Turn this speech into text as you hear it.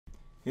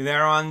Hey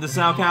there on the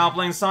SoCal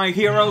playing Sonic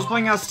Heroes,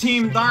 playing as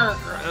Team Dark.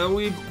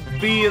 We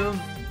be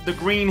the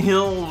Green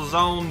Hill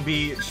Zone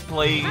Beach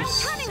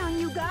place. I'm counting on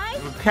you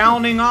guys. We're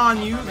counting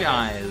on you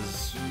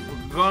guys.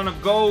 We're gonna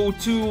go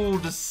to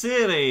the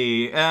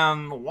city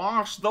and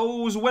wash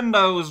those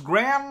windows,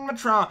 Grand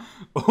Metro.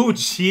 Oh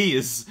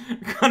jeez,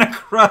 gonna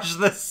crush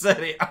the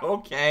city.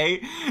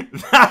 Okay,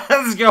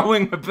 that's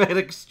going a bit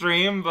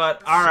extreme,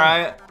 but all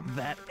right.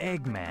 That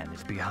Eggman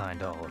is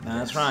behind all of this.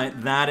 That's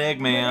right, that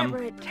Eggman.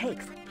 Whatever it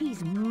takes,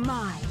 he's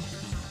mine.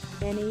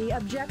 Any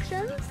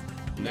objections?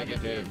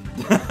 Negative.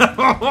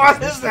 What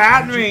does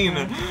that mean?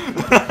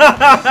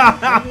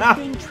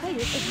 Being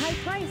traded at high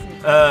prices.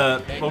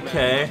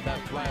 Okay.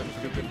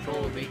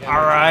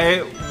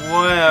 Alright,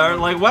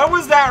 what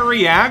was that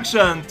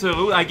reaction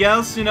to? I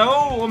guess, you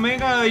know,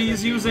 Omega,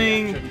 he's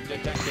using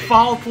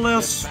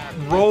faultless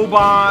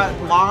robot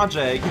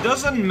logic. It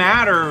doesn't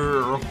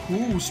matter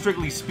who,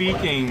 strictly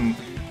speaking,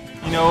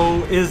 you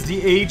know, is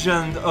the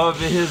agent of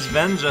his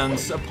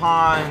vengeance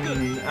upon,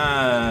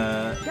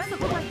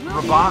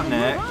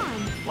 Robotnik.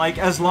 Like,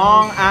 as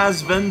long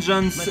as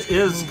vengeance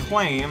is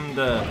claimed,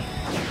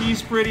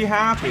 he's pretty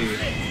happy.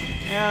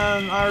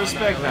 And I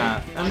respect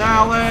that. And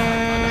now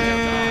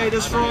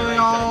destroy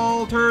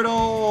all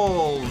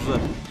turtles!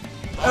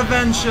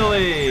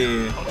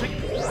 Eventually!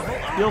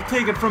 You'll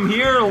take it from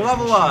here,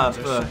 level up!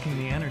 Sucking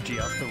the energy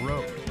off the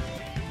rope.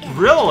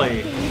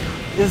 Really?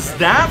 Is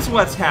that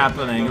what's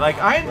happening? Like,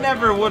 I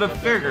never would have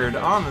figured,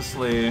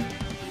 honestly.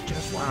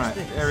 Alright,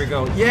 there we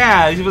go.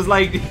 Yeah, he was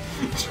like,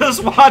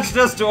 just watch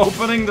this to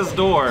opening this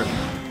door.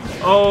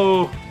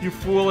 Oh, you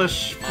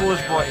foolish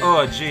boy.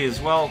 Oh, jeez.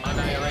 Well,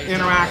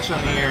 interaction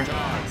here.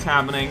 It's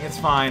happening. It's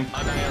fine.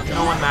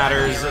 No one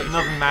matters.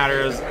 Nothing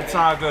matters. It's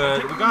all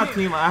good. We got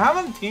team. I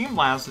haven't team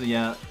blasted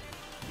yet.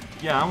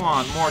 Yeah, I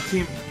want more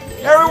team.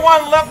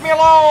 Everyone left me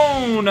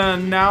alone!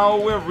 And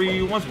now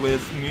everyone's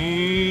with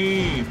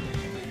me.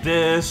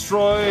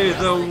 Destroy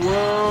the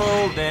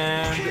world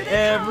and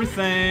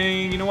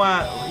everything. You know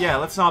what? Yeah,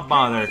 let's not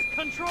bother.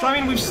 So, I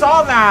mean, we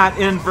saw that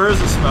in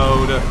Versus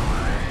mode.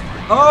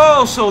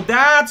 Oh, so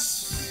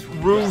that's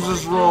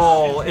Ruse's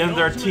role in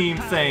their team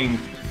thing.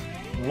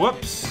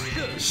 Whoops.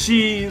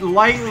 She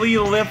lightly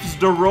lifts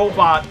the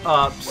robot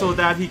up so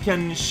that he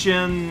can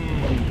Shin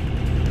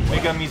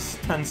Megami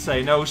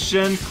Tensei. No,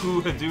 Shin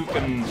Ku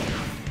Hadouken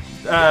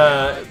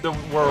the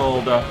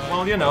world.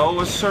 Well, you know,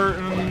 a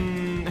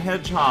certain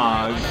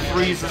hedgehog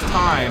freezes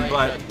time,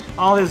 but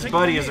all his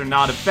buddies are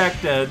not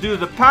affected due to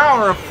the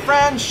power of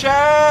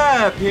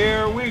friendship.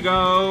 Here we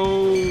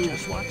go.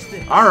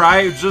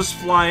 Alright, just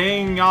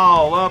flying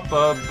all up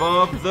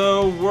above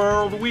the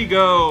world we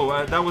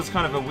go. That was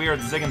kind of a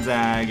weird zig and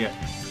zag.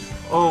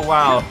 Oh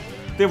wow,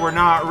 they were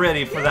not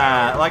ready for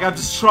that. Like, I'm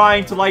just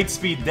trying to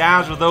lightspeed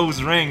dash with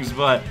those rings,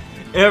 but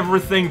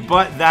everything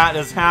but that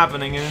is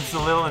happening, and it's a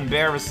little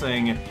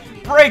embarrassing.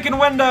 Breaking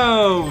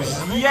windows!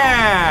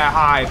 Yeah!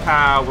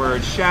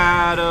 High-powered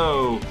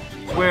shadow.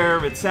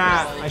 Where it's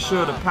at, I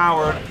should have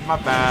powered my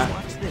bat.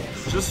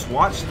 Just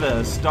watch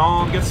this.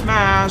 Don't get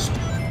smashed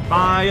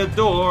by a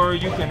door.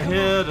 You can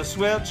hit a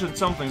switch and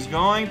something's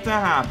going to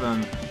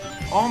happen.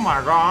 Oh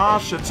my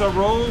gosh, it's a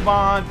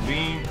robot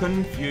being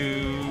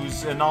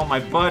confused. And all my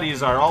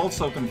buddies are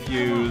also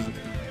confused.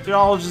 They're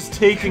all just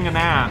taking a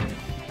nap.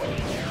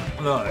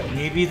 Look,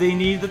 maybe they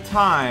need the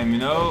time, you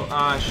know?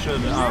 I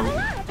shouldn't.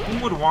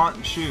 Who would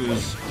want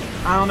shoes?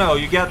 I don't know.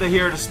 You get to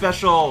hear the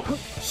special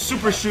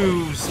Super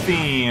Shoes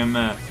theme.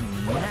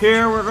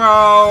 Here we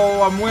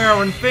go. I'm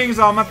wearing things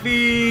on my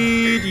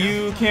feet.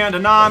 You can't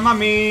deny my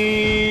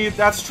meat.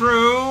 That's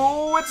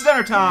true. It's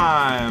dinner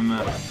time.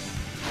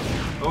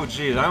 Oh,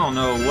 geez. I don't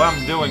know what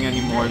I'm doing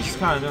anymore. It's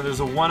kind of, there's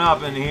a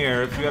one-up in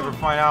here if you ever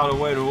find out a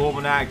way to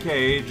open that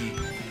cage.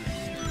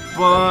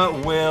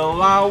 But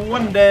will I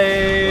one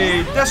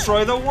day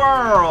destroy the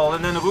world?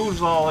 And then Abu's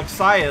all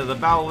excited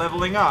about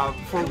leveling up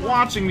for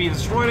watching me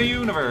destroy the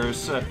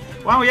universe.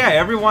 Well, yeah,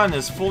 everyone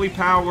is fully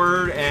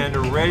powered and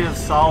ready to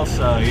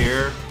salsa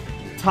here.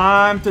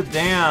 Time to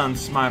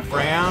dance, my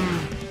friend.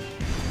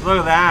 Look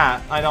at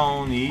that. I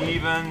don't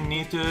even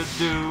need to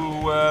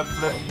do a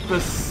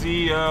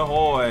flip-a-see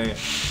ahoy.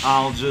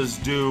 I'll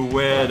just do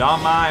it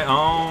on my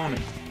own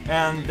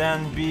and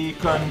then be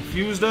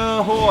confused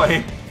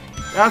ahoy.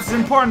 That's the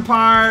important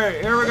part.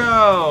 Here we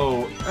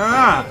go.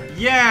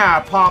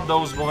 Yeah, pop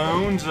those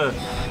balloons.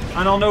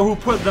 I don't know who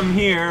put them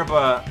here,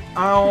 but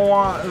I don't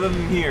want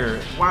them here.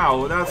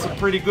 Wow, that's a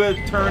pretty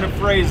good turn of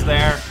phrase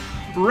there.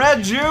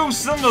 Red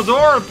juice in the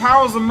door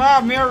powers them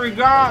up. Mary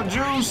got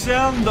juice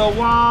in the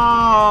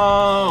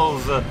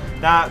walls.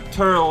 That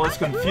turtle is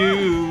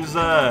confused.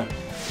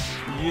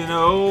 You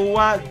know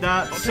what?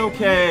 That's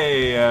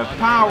okay.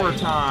 Power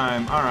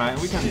time. Alright,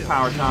 we can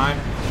power time.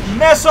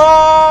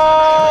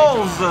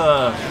 Missiles!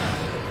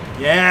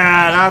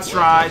 Yeah, that's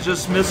right.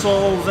 Just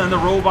missiles and the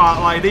robot,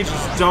 like, they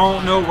just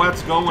don't know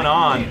what's going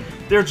on.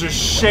 They're just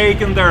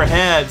shaking their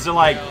heads. They're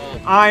like,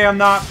 I am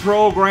not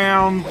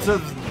programmed to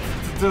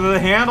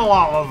handle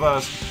all of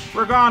us.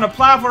 We're gonna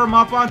platform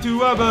up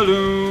onto a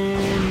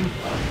balloon.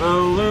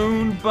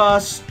 Balloon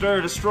Buster,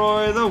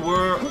 destroy the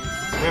world.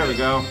 There we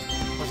go.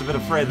 I was a bit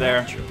afraid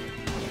there.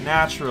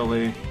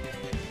 Naturally.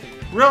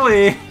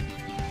 Really?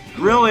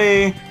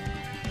 Really?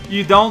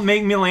 You don't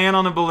make me land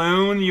on a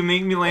balloon, you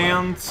make me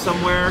land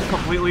somewhere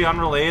completely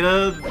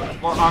unrelated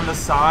on the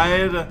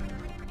side.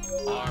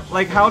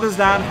 Like, how does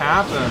that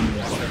happen?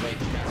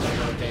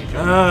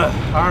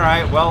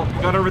 Alright, well,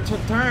 gotta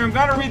return,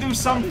 gotta redo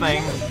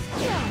something.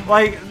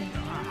 Like,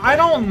 I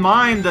don't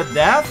mind the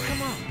death,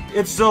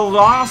 it's the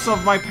loss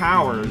of my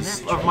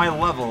powers, of my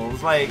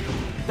levels. Like,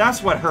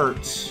 that's what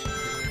hurts.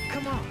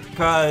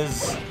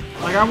 Cause,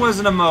 like, I was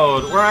in a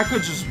mode where I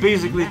could just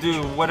basically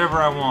do whatever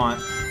I want.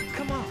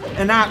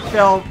 And that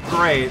felt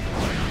great.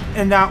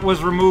 And that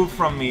was removed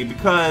from me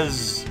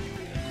because,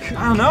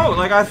 I don't know,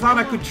 like, I thought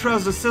I could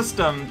trust the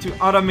system to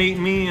automate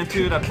me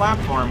into the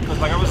platform. Because,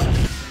 like,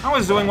 I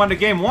was doing what the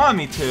game wanted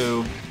me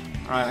to.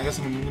 Alright, I guess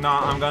I'm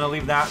gonna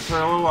leave that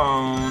turtle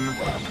alone.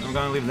 I'm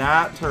gonna leave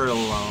that turtle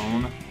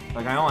alone.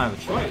 Like, I don't have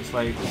a choice.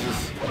 Like, it's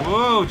just,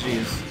 whoa,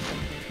 jeez.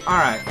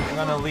 Alright, I'm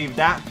gonna leave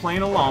that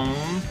plane alone.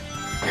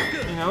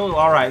 You know,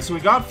 alright, so we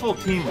got full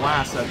Team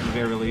Blast at the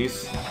very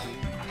least.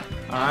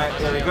 Alright,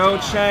 there we go,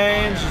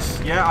 change.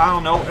 Just, yeah, I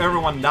don't know,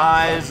 everyone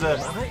dies.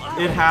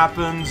 It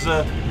happens.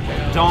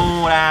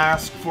 Don't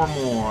ask for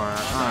more.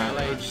 Alright,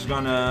 we're just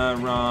gonna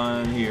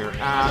run here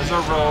as a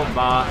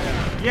robot.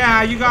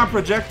 Yeah, you got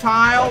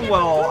projectile?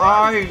 Well,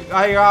 I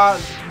got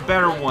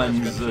better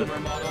ones.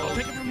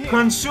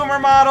 Consumer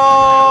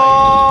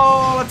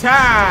model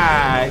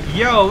attack!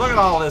 Yo, look at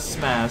all this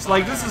mess.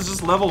 Like, this is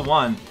just level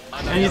 1.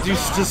 And you do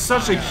just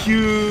such a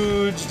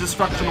huge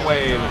destruction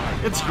wave.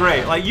 It's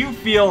great. Like, you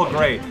feel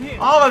great.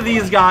 All of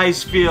these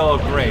guys feel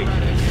great.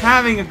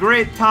 Having a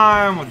great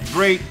time with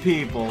great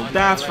people.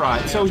 That's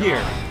right. So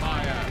here,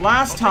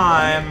 last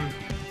time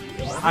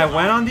I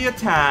went on the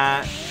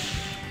attack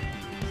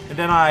and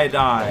then I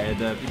died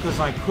because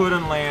I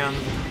couldn't land.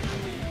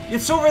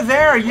 It's over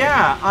there,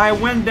 yeah. I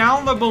went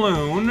down the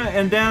balloon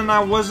and then I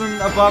wasn't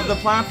above the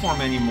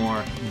platform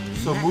anymore.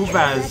 So move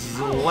as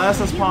less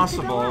as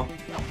possible.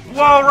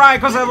 Well, right,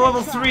 because at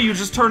level 3 you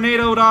just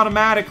tornadoed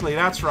automatically.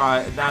 That's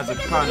right. That's the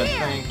kind of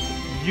thing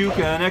you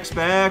can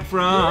expect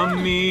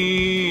from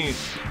me.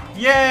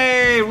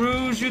 Yay,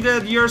 Rouge, you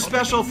did your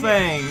special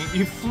thing.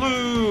 You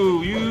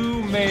flew.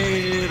 You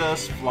made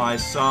us fly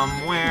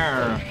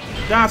somewhere.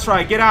 That's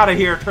right. Get out of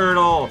here,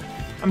 turtle.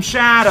 I'm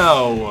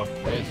Shadow.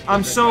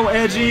 I'm so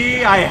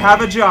edgy, I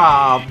have a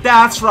job.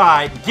 That's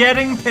right.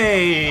 Getting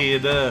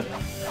paid.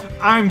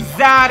 I'm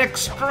that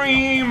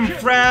extreme,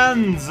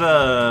 friends.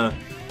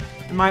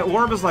 And my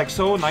orb is like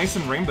so nice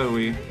and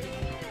rainbowy.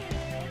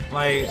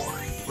 Like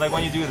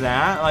when you do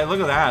that, like look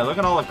at that, look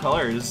at all the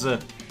colors.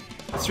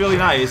 It's really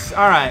nice.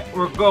 Alright,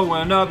 we're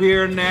going up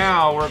here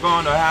now. We're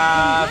going to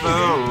have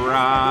a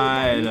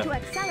ride.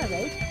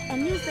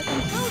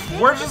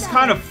 We're just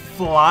kind of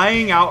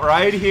flying out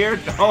right here.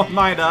 Don't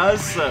mind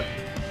us.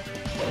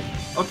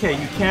 Okay,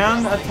 you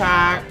can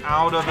attack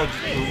out of the...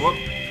 Whoop.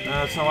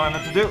 That's not what I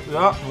meant to do.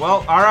 Oh, well,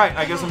 alright.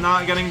 I guess I'm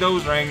not getting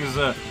those rings.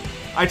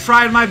 I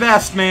tried my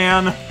best,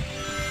 man.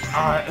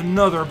 Alright,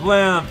 another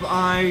blimp.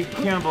 I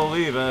can't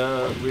believe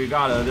it. We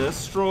gotta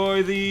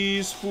destroy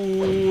these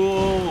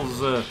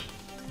fools.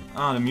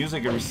 Oh, the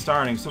music is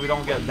restarting, so we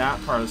don't get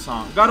that part of the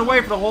song. Gotta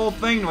wait for the whole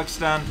thing to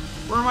extend.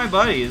 Where are my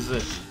buddies?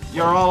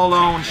 You're all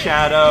alone,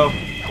 Shadow.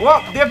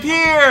 Whoa, they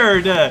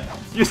appeared!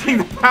 Using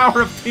the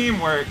power of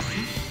teamwork.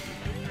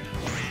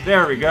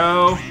 There we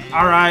go.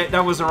 Alright,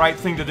 that was the right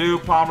thing to do,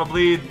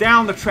 probably.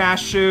 Down the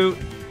trash chute,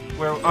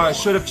 where I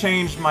should have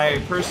changed my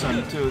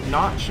person to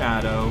not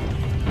Shadow,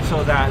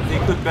 so that they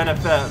could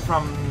benefit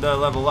from the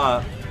level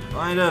up.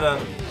 I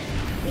didn't.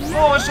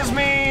 Oh, it's just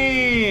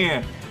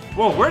me!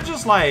 Whoa, we're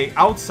just like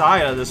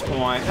outside at this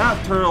point.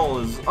 That turtle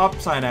is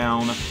upside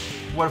down.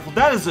 Wonderful.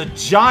 That is a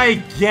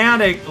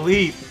gigantic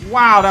leap.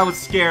 Wow, that was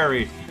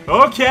scary.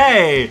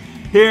 Okay,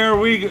 here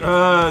we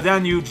go.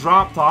 Then you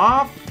dropped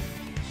off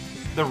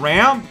the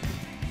ramp?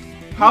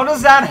 How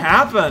does that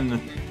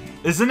happen?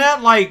 Isn't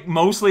that like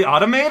mostly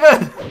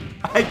automated?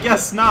 I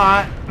guess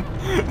not.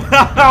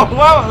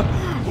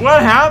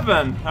 What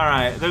happened?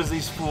 Alright, there's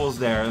these fools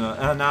there.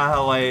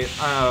 Annihilate.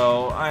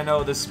 Oh, I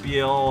know the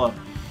spiel.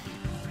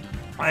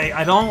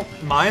 I don't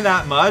mind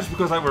that much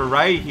because I were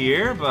right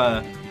here,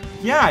 but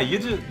yeah, you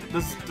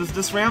just does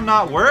this ramp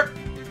not work?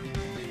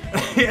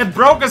 It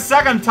broke a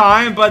second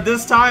time, but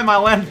this time I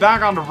landed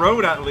back on the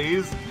road at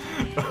least.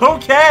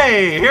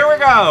 Okay, here we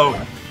go.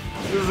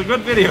 This is a good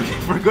video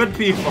game for good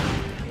people.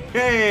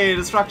 Hey,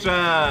 destruction.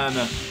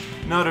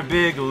 Another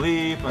big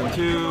leap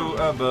into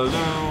a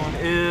balloon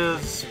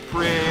is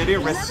pretty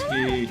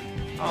risky.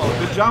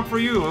 Oh, good job for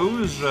you,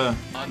 Ooze.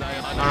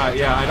 Alright,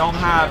 yeah, I don't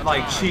have,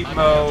 like, cheat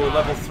mode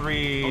level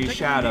 3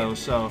 Shadow,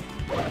 so...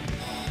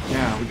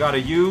 Yeah, we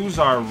gotta use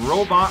our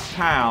robot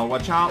pal.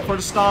 Watch out for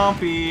the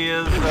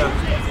stompies.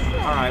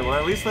 Alright, well,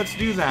 at least let's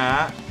do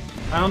that.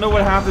 I don't know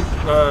what happened,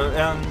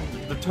 and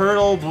the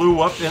turtle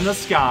blew up in the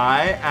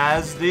sky,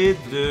 as they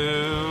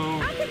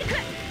do.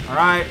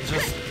 Alright,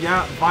 just,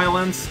 yeah,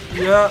 violence.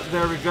 Yeah,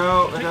 there we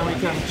go. And then we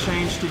can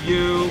change to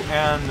you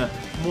and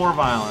more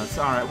violence.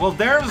 Alright, well,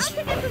 there's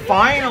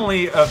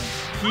finally a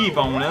key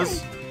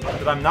bonus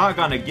that I'm not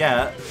gonna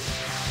get.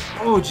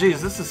 Oh,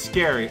 jeez, this is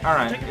scary.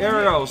 Alright, here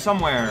we go,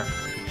 somewhere.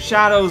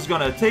 Shadow's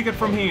gonna take it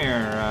from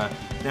here.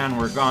 Then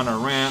we're gonna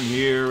ram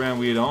here, and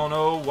we don't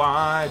know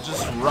why.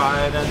 Just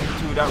ride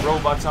into that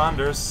robot's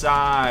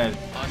underside.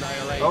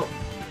 Oh,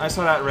 I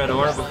saw that red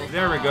orb.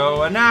 There we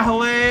go.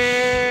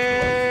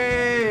 Annihilate!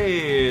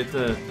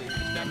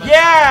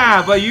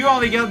 Yeah, but you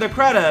only get the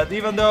credit,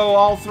 even though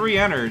all 3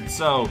 entered.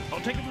 So,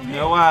 you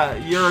know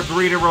what? You're a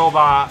greedy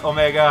robot,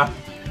 Omega.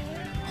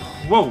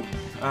 Whoa.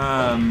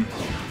 I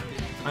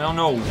don't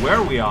know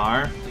where we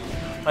are.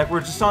 Like,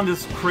 we're just on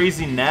this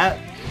crazy net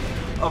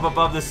up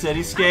above the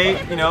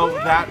cityscape, you know,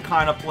 that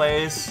kind of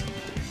place.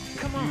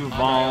 You've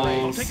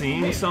all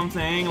seen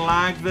something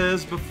like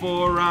this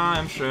before,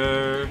 I'm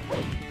sure.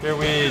 Here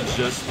we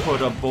just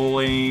put a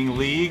bowling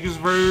league's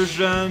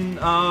version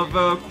of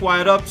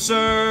quite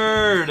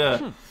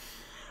absurd.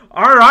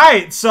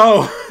 Alright,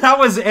 so that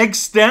was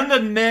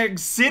Extended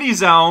Mix City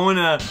Zone,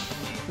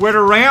 where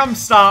the RAM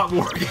stopped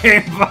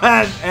working,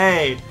 but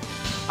hey.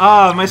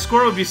 My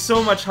score would be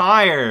so much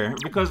higher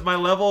because my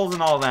levels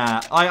and all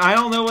that. I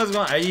don't know what's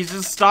going on. He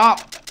just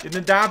stopped.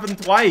 It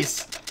happened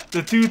twice.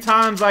 The 2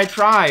 times I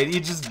tried, he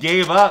just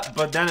gave up,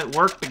 but then it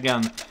worked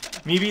again.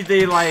 Maybe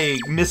they,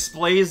 like,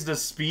 misplaced the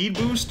speed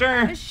booster?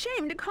 I'm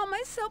ashamed to call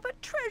myself a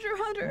treasure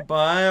hunter.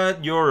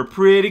 But you're a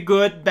pretty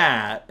good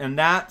bat, and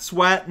that's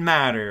what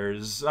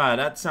matters.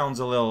 That sounds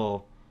a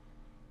little,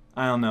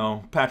 I don't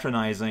know,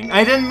 patronizing.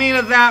 I didn't mean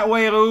it that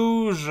way,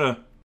 Rouge.